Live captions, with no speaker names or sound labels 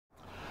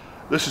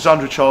This is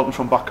Andrew Charlton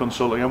from Back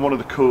Consulting. I'm one of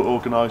the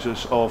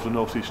co-organisers of the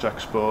Northeast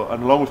Expo,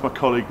 and along with my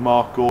colleague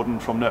Mark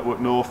Gordon from Network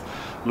North,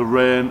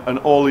 Lorraine and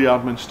all the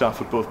admin staff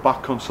at both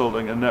Back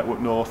Consulting and Network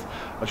North,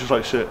 I'd just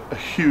like to say a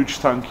huge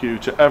thank you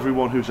to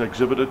everyone who's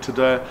exhibited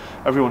today,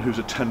 everyone who's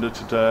attended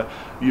today.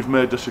 You've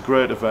made this a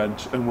great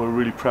event and we're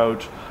really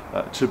proud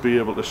to be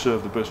able to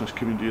serve the business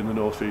community in the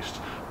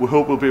Northeast. We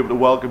hope we'll be able to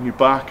welcome you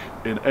back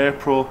in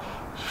April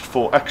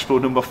for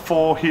Expo number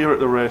 4 here at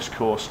the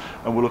racecourse,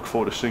 and we'll look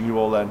forward to seeing you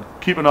all then.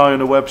 Keep an eye on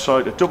the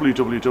website at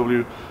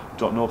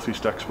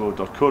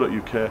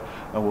www.northeastexpo.co.uk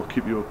and we'll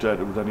keep you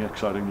updated with any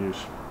exciting news.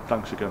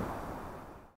 Thanks again.